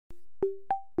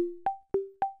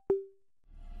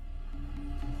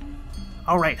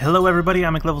Alright, hello everybody,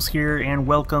 IMakeLevels here, and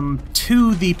welcome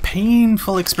to the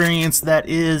painful experience that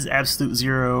is Absolute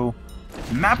Zero,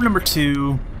 map number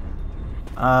 2.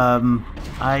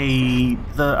 The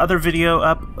other video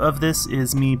up of this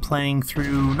is me playing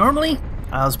through normally.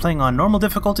 I was playing on normal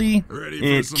difficulty.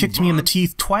 It kicked me in the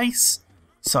teeth twice,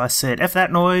 so I said F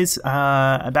that noise.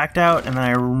 I backed out, and then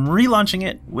I'm relaunching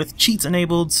it with cheats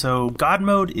enabled, so God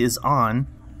mode is on,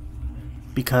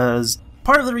 because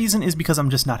part of the reason is because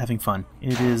I'm just not having fun.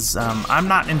 It is, I'm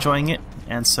not enjoying it,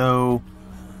 and so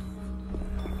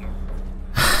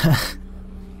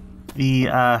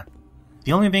the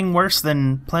only thing worse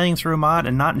than playing through a mod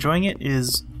and not enjoying it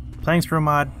is playing through a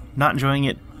mod, not enjoying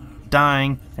it,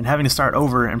 dying, and having to start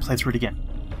over and play through it again.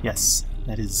 Yes,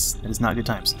 that is not good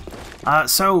times.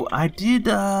 So I did,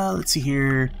 let's see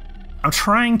here. I'm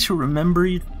trying to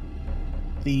remember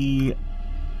the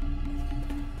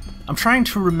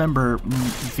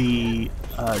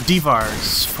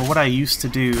DVARs for what I used to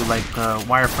do, like not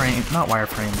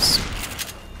wireframes.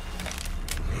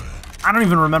 I don't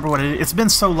even remember what it is. It's been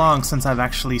so long since I've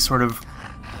actually sort of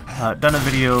done a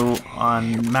video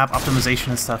on map optimization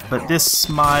and stuff, but this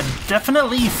mod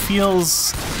definitely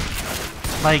feels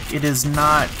like it is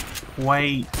not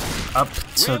quite up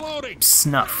to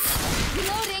snuff.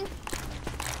 Reloading.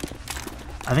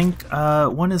 I think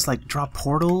one is like drop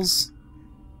portals.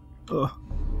 Ugh.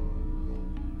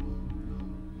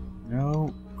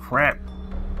 No crap.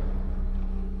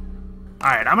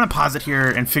 Alright, I'm gonna pause it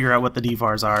here and figure out what the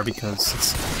DVARs are because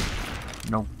it's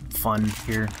no fun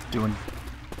here doing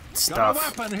stuff.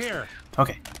 Got a weapon here.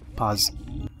 Okay, pause.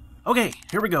 Okay,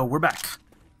 here we go, we're back.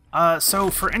 So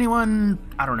for anyone,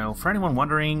 I don't know, for anyone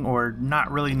wondering or not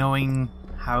really knowing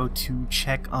how to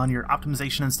check on your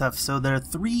optimization and stuff, so there are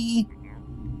there's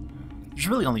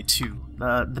really only two.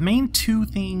 The main two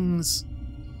things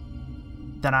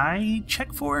that I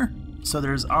check for, so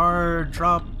there's our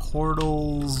draw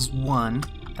portals 1.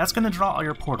 That's going to draw all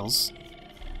your portals,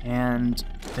 and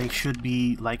they should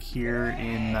be like here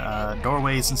in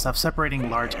doorways and stuff,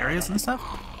 separating large areas and stuff.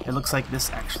 It looks like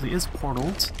this actually is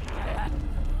portaled.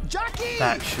 Jockey!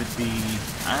 That should be...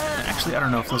 actually, I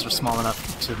don't know if those are small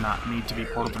enough to not need to be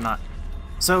portaled or not.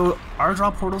 So, our draw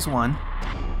portals 1.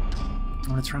 I'm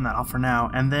going to turn that off for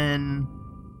now, and then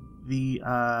the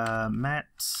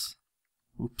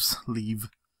leaf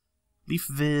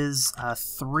viz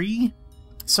 3.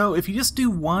 So if you just do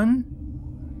 1,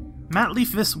 mat leaf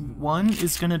viz 1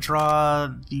 is going to draw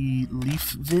the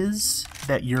leaf viz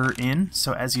that you're in,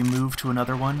 so as you move to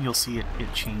another one you'll see it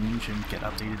change and get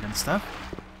updated and stuff.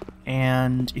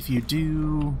 And if you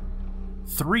do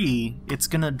 3, it's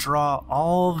gonna draw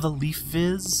all the leaf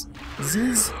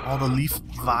vizes, all the leaf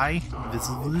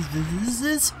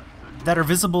vizes that are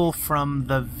visible from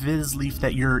the viz leaf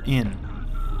that you're in.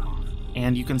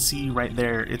 And you can see right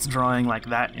there, it's drawing like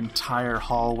that entire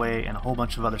hallway and a whole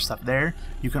bunch of other stuff there.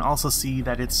 You can also see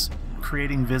that it's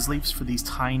creating viz leaves for these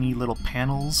tiny little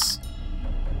panels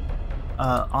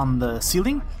on the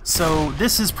ceiling. So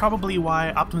this is probably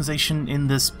why optimization in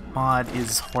this mod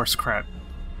is horse crap.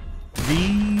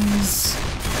 These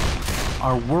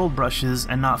are world brushes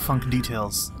and not funk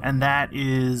details, and that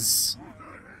is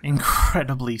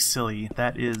incredibly silly.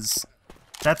 That's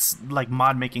like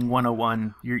mod making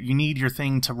 101. You need your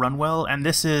thing to run well, and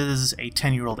this is a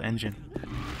 10-year-old engine.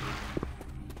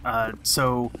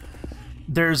 So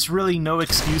there's really no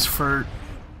excuse for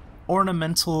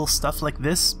ornamental stuff like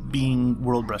this being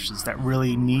world brushes. That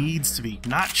really needs to be,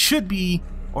 not should be,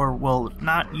 or, well,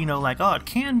 not, you know, like, oh, it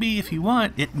can be if you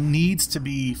want. It needs to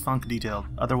be funk detailed.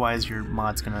 Otherwise, your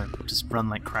mod's gonna just run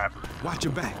like crap. Watch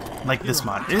your back. Like this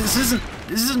mod. This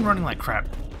isn't running like crap.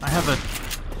 I have a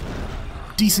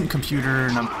decent computer,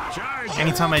 and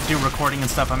anytime I do recording and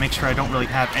stuff, I make sure I don't really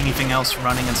have anything else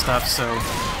running and stuff, so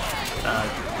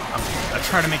I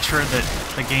try to make sure that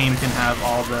the game can have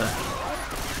all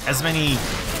as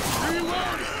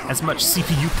much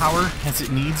CPU power as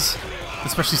it needs.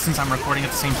 Especially since I'm recording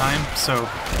at the same time, so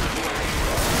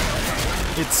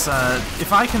it's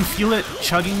if I can feel it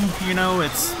chugging, you know,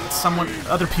 it's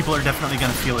other people are definitely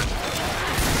gonna feel it,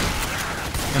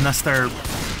 unless they're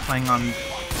playing on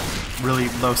really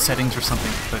low settings or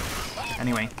something. But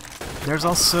anyway, there's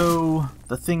also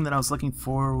the thing that I was looking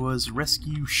for was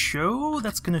rescue show.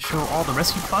 That's gonna show all the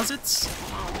rescue closets,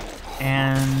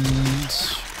 and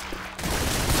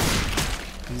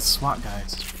these SWAT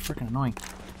guys, freaking annoying.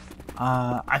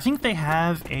 I think they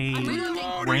have a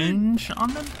range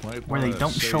on them where they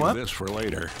don't show up. This for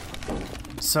later.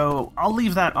 So I'll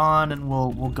leave that on, and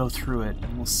we'll go through it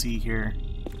and we'll see here.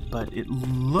 But it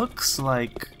looks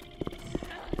like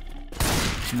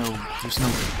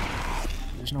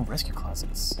there's no rescue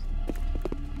closets.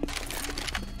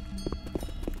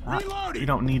 You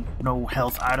don't need no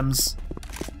health items.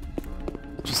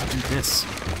 Just do this.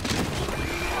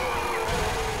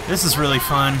 This is really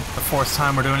fun. The fourth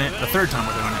time we're doing it. The third time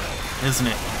we're doing it. Isn't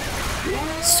it?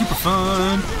 Super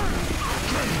fun!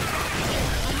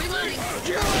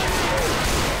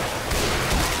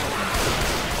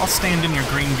 I'll stand in your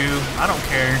green goo. I don't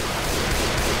care.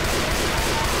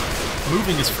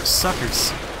 Moving is for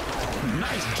suckers.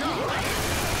 Nice job.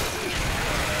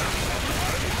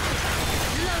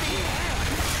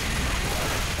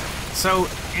 So,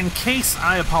 in case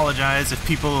I apologize if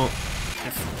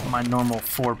my normal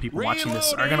 4 people watching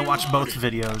this are gonna watch both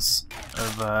videos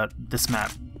of this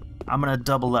map, I'm gonna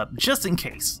double up just in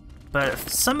case. But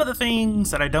some of the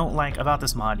things that I don't like about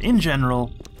this mod in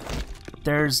general,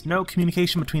 there's no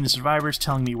communication between the survivors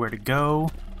telling me where to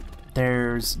go.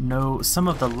 There's no... Some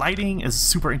of the lighting is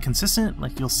super inconsistent.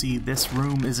 Like, you'll see this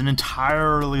room isn't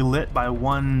entirely lit by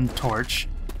one torch.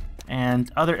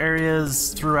 And other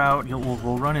areas throughout,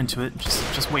 we'll run into it,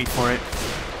 just wait for it.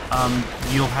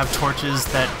 You'll have torches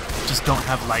that just don't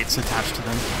have lights attached to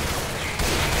them.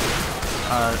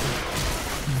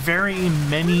 Very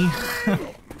many...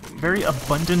 very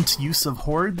abundant use of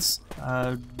hordes.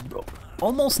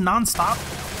 Almost non-stop,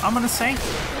 I'm gonna say.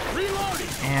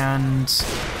 And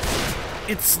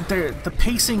it's the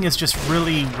pacing is just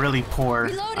really poor.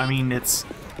 I mean, it's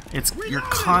you're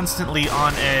constantly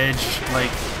on edge,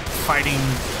 like fighting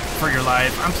for your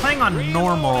life. I'm playing on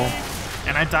normal,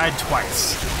 and I died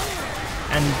twice,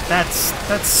 and that's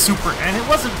super. And it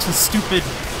wasn't too stupid,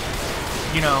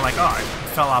 you know, like, oh, I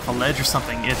fell off a ledge or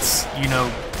something. It's, you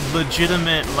know,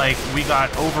 legitimate, like, we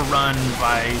got overrun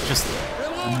by just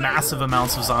massive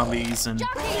amounts of zombies, and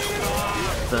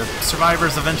the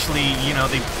survivors eventually, you know,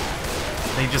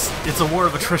 they just, it's a war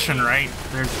of attrition, right?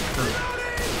 The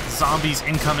zombies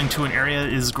incoming to an area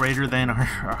is greater than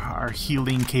our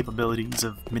healing capabilities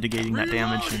of mitigating that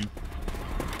damage, and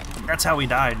that's how we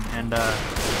died. And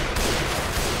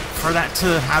for that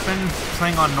to happen,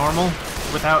 playing on normal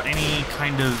without any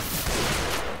kind of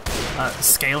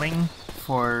scaling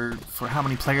for how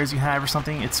many players you have or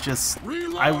something, it's just,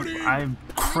 I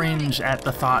cringe at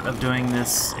the thought of doing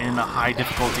this in a high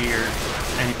difficulty or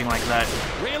anything like that.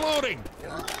 Reloading.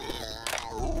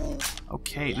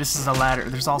 Okay, this is a ladder.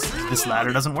 There's also, this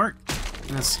ladder doesn't work.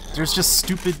 There's just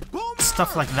stupid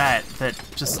stuff like that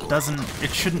just doesn't,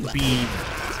 it shouldn't be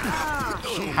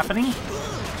happening.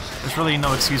 There's really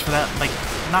no excuse for that. Like,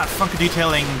 not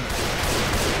funka-detailing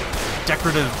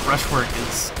decorative brushwork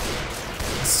is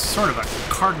sort of a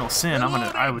cardinal sin.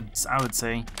 I would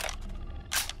say.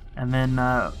 And then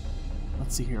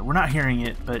let's see here. We're not hearing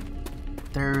it, but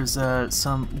there's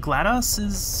some GLaDOS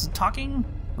is talking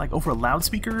like over a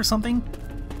loudspeaker or something.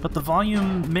 But the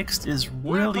volume mixed is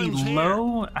really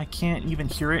low. I can't even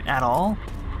hear it at all.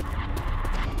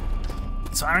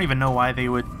 So I don't even know why they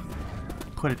would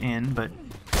put it in, but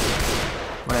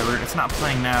whatever. It's not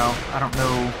playing now. I don't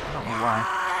know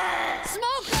why.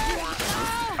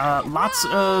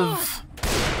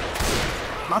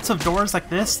 Lots of doors like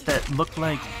this that look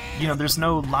like, you know, there's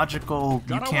no logical,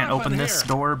 you can't open this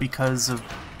door because of,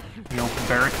 you know,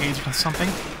 barricades or something.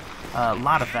 A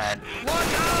lot of that.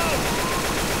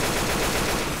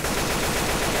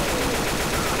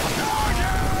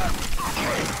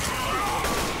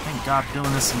 Thank God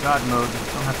doing this in God mode.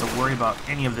 Don't have to worry about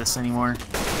any of this anymore.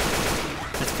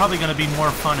 It's probably going to be more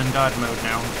fun in God mode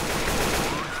now.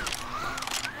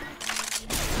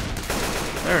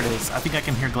 There it is. I think I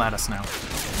can hear GLaDOS now.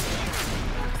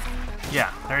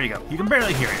 Yeah, there you go. You can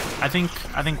barely hear it. I think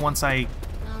once I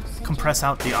compress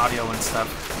out the audio and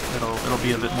stuff, it'll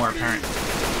be a bit more apparent.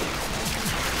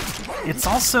 It's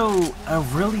also a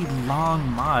really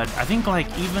long mod. I think, like,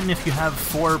 even if you have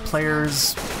 4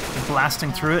 players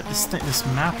blasting through it, this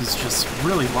map is just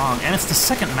really long, and it's the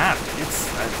second map. It's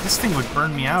this thing would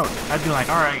burn me out. I'd be like,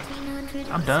 all right,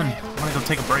 I'm done. I'm gonna go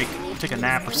take a break, take a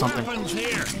nap or something.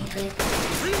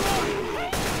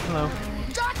 Hello.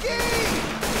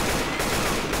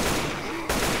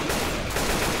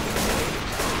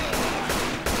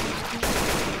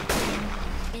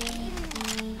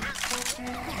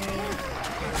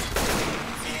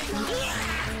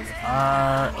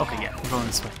 Okay, yeah, we're going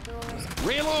this way.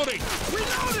 Reloading!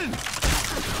 Reloading!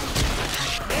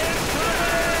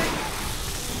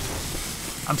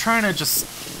 I'm trying to just...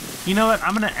 You know what?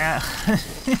 I'm gonna add...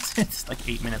 it's like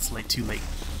 8 minutes late, too late.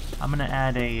 I'm gonna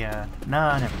add a...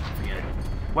 No, never mind, forget it.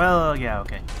 Well, yeah,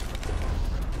 okay.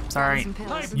 Sorry.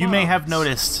 You may have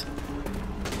noticed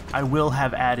I will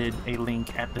have added a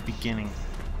link at the beginning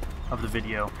of the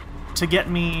video to get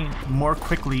me more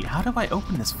quickly... How do I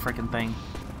open this frickin' thing?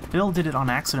 Bill did it on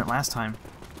accident last time.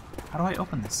 How do I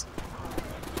open this?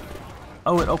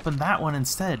 Oh, it opened that one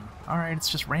instead. Alright, it's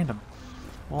just random.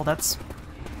 Well, that's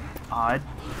odd.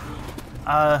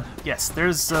 Yes,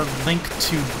 there's a link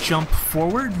to jump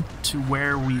forward to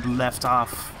where we left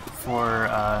off for,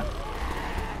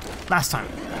 last time.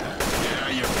 Yeah,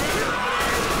 you better.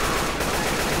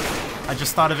 I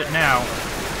just thought of it now,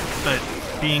 but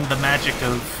being the magic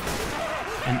of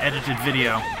an edited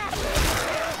video,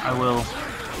 I will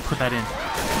put that in.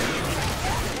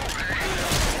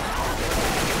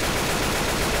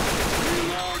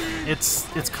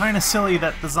 It's kind of silly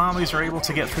that the zombies are able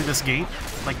to get through this gate,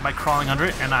 like by crawling under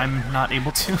it, and I'm not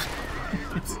able to.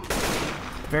 It's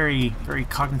very, very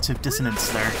cognitive dissonance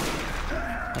there.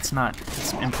 That's not,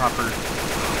 it's improper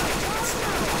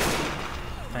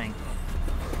thing.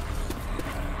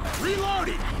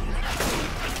 Reloading.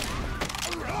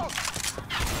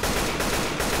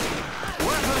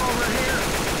 Weapon over here.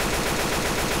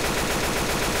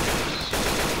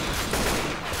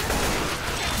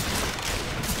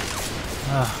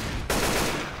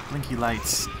 Blinky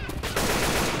lights.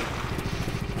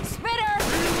 Spitter!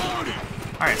 Reloading.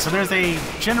 Alright, so there's a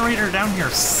generator down here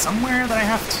somewhere that I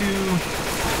have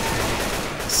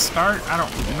to start. I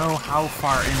don't know how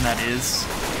far in that is.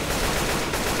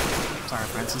 Sorry,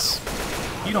 Francis.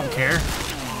 You don't care.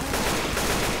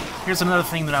 Here's another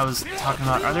thing that I was talking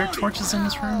about. Are there torches in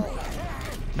this room?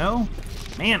 No?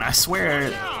 Man, I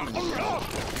swear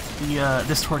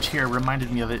this torch here reminded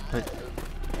me of it, but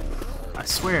I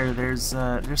swear there's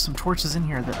some torches in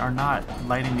here that are not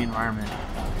lighting the environment.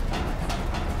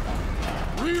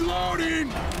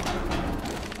 Reloading.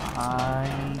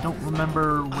 I don't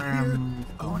remember where I'm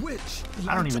going.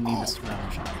 I don't even need this to run.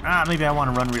 Ah, maybe I want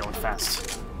to run really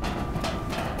fast.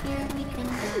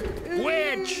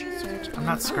 Witch. I'm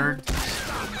not scared.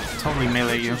 Totally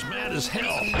melee you. As mad as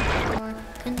hell.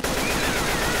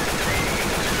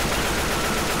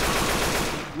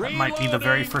 That might be the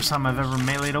very first time I've ever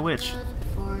meleeed a witch.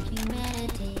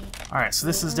 Alright, so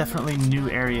this is definitely a new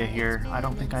area here. I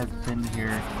don't think I've been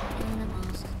here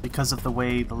because of the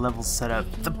way the level's set up.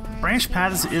 The branch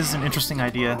paths is an interesting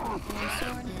idea.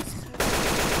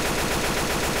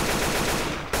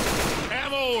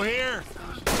 Ammo here.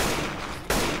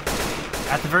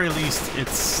 At the very least,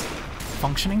 it's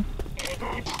functioning.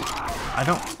 I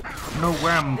don't know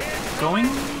where I'm going,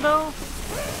 though.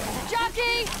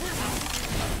 Jockey!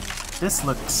 This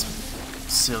looks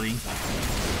silly.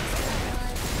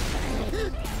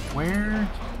 Where?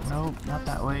 No, not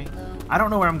that way. I don't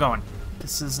know where I'm going.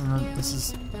 This is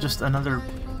just another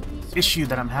issue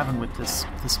that I'm having with this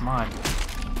mod.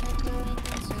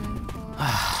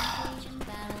 I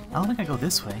don't think I go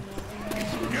this way.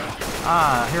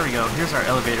 Ah, here we go. Here's our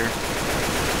elevator.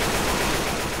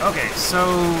 Okay,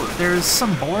 so there's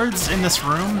some boards in this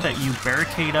room that you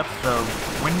barricade up the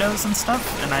windows and stuff,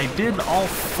 and I did all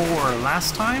 4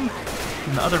 last time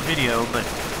in the other video, but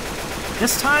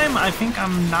this time I think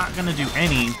I'm not gonna do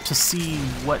any to see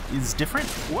what is different,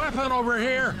 Weapon over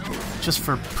here. just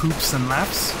for poops and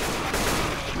laughs.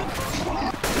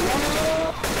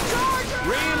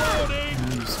 Reloading.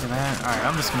 Alright,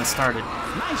 I'm just gonna start it.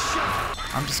 Nice shot.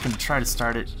 I'm just gonna try to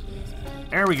start it.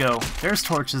 There we go. There's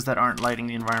torches that aren't lighting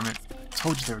the environment.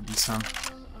 Told you there would be some.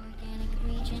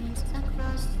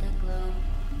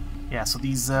 Yeah, so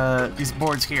these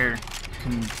boards here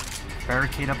can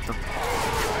barricade up the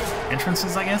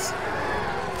entrances, I guess.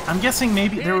 I'm guessing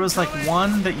maybe there was like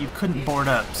one that you couldn't board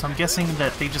up, so I'm guessing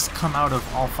that they just come out of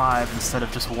all 5 instead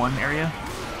of just one area.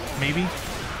 Maybe?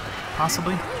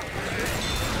 Possibly?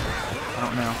 I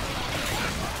don't know.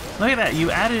 Look at that,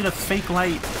 you added a fake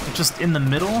light just in the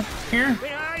middle here,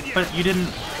 but you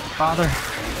didn't bother to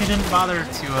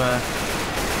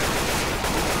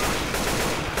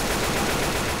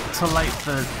light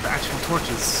the actual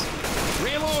torches.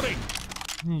 Reloading.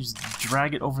 You just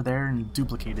drag it over there and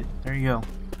duplicate it. There you go.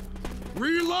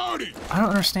 Reloading. I don't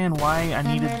understand why I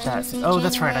needed that. Oh,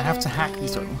 that's right, I have to hack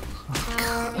these.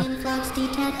 Influx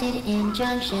detected in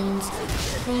junctions.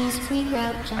 Please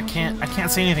reroute junction. I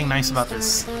can't say anything nice about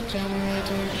this.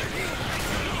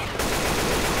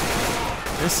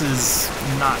 This is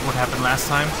not what happened last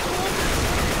time.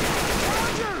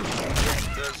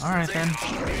 Alright then.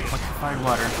 Electrified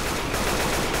water.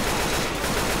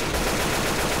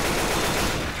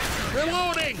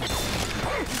 Reloading.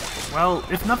 Well,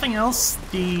 if nothing else,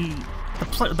 the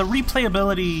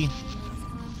replayability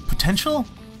potential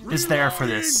is there for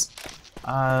this.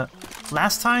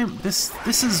 Last time, this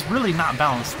is really not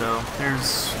balanced though.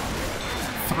 There's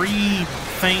 3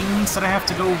 things that I have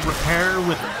to go repair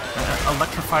with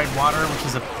electrified water, which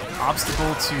is an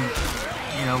obstacle to,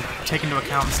 you know, take into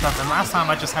account and stuff. And last time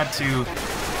I just had to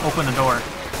open the door,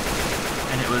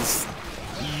 and it was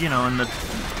you know, on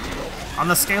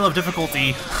the scale of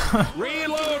difficulty,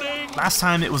 Reloading! last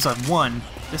time it was a 1.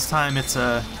 This time it's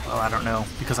a, well, I don't know,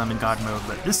 because I'm in God mode,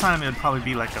 but this time it would probably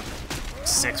be like a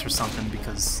 6 or something,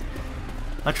 because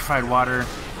electrified water,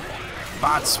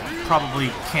 bots probably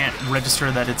can't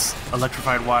register that it's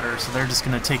electrified water, so they're just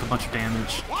going to take a bunch of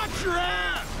damage. Watch your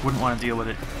ass! Wouldn't want to deal with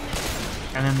it.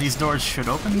 And then these doors should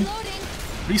open.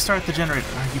 Restart the generator.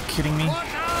 Are you kidding me? Look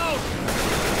out!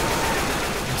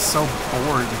 I'm so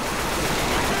bored.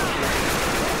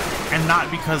 And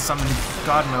not because I'm in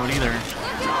God mode either.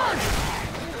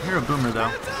 You're a boomer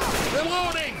though.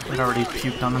 Reloading! It already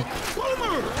puked on them.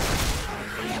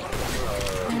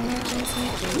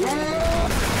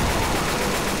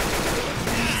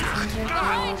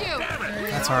 Behind you!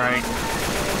 That's alright.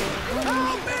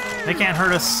 They can't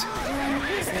hurt us.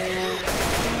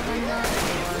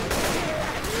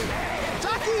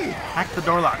 Hack the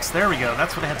door locks. There we go.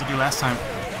 That's what I had to do last time.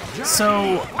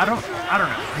 So I don't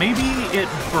know. Maybe it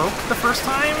broke the first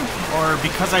time, or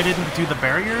because I didn't do the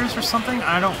barriers or something.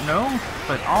 I don't know.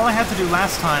 But all I had to do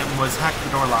last time was hack the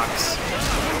door locks.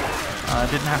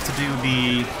 Didn't have to do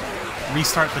the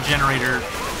restart the generator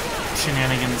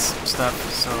shenanigans stuff.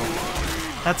 So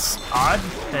that's odd.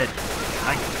 That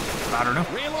I don't know.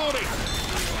 Reloading!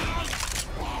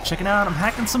 Check it out. I'm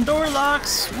hacking some door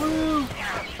locks. Woo!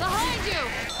 Behind you!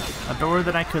 A door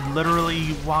that I could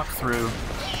literally walk through.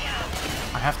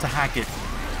 I have to hack it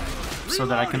so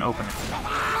that I can open it.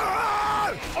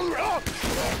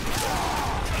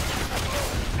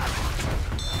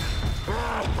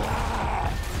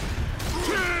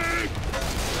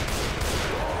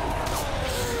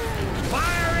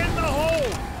 Fire in the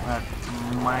hole! That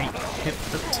might hit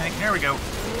the tank. There we go.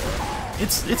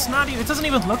 It's not even. It doesn't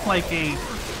even look like a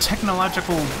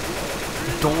technological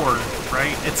door,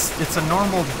 right? It's a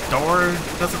normal door.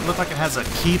 It doesn't look like it has a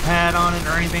keypad on it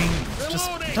or anything. It's just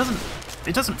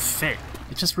it doesn't fit.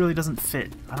 It just really doesn't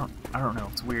fit. I don't know.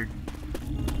 It's weird.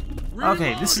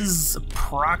 Okay, this is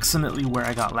approximately where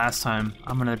I got last time.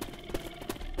 I'm gonna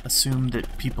assume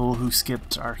that people who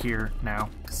skipped are here now,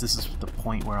 because this is the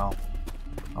point where I'll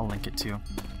link it to.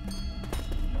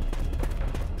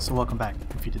 So welcome back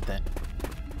if you did that.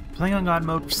 Playing on God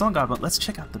mode, we're still on God mode. Let's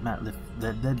check out the map.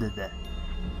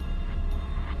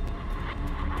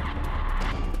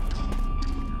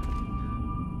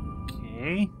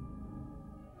 Okay.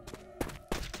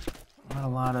 Not a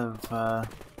lot of,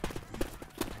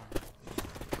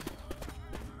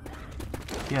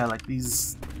 yeah, like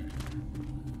these,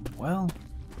 well,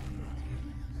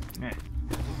 yeah.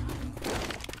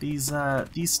 These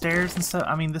stairs and stuff,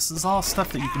 I mean, this is all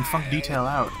stuff that you can funk detail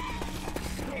out.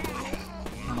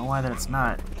 I don't know why that it's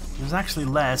not. There's actually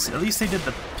less. At least they did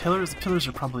the pillars. The pillars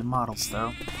are probably models,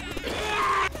 though.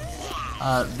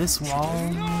 This wall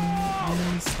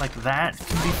is like that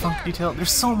can be funk detailed.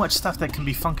 There's so much stuff that can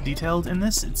be funk detailed in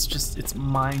this. It's just, it's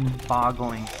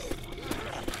mind-boggling.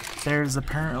 There's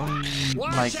apparently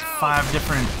like 5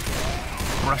 different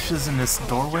brushes in this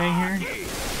doorway here.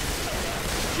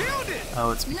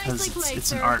 Oh, it's because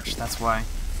it's an arch, that's why.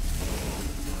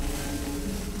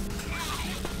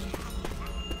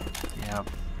 Yep.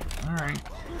 Alright.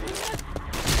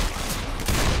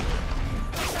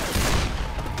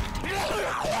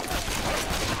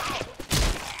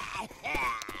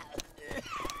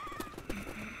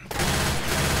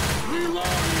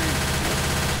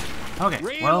 Okay,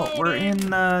 well, we're in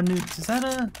new. Is that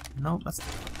a? Nope. That's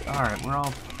all right. We're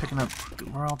all picking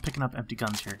up empty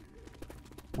guns here.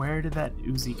 Where did that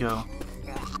Uzi go?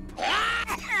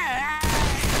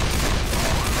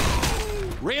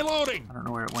 Reloading. I don't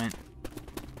know where it went.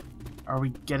 Are we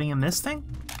getting in this thing?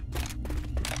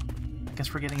 I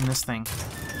guess we're getting in this thing.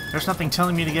 There's nothing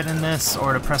telling me to get in this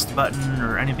or to press the button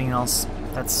or anything else.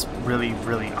 That's really,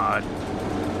 really odd.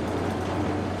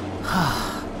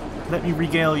 Let me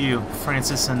regale you,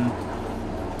 Francis, and...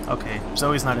 Okay,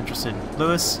 Zoe's not interested.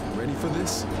 Lewis? Ready for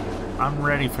this? I'm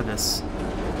ready for this.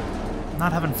 I'm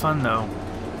not having fun, though,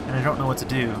 and I don't know what to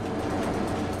do.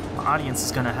 My audience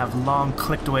is gonna have long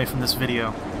clicked away from this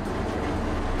video.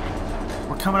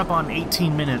 We're coming up on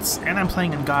 18 minutes, and I'm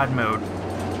playing in God mode.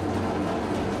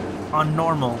 On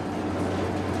normal.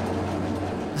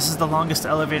 This is the longest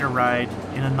elevator ride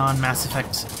in a non-Mass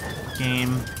Effect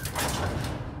game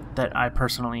that I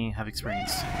personally have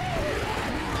experienced.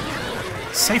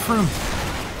 Safe room!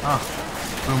 Oh,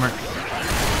 boomer.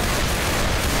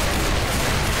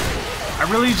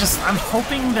 I'm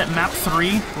hoping that map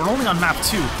 3, we're only on map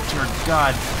 2, dear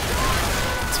god.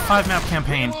 It's a 5-map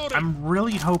campaign. I'm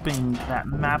really hoping that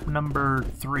map number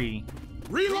 3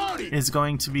 Reloading. is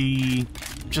going to be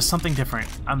just something different.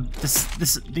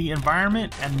 The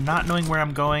environment and not knowing where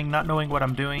I'm going, not knowing what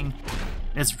I'm doing,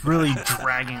 is really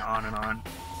dragging on and on.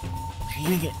 I'm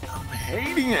hating it. I'm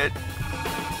hating it.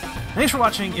 Thanks for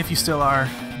watching, if you still are.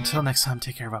 Until next time,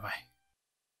 take care. Bye-bye.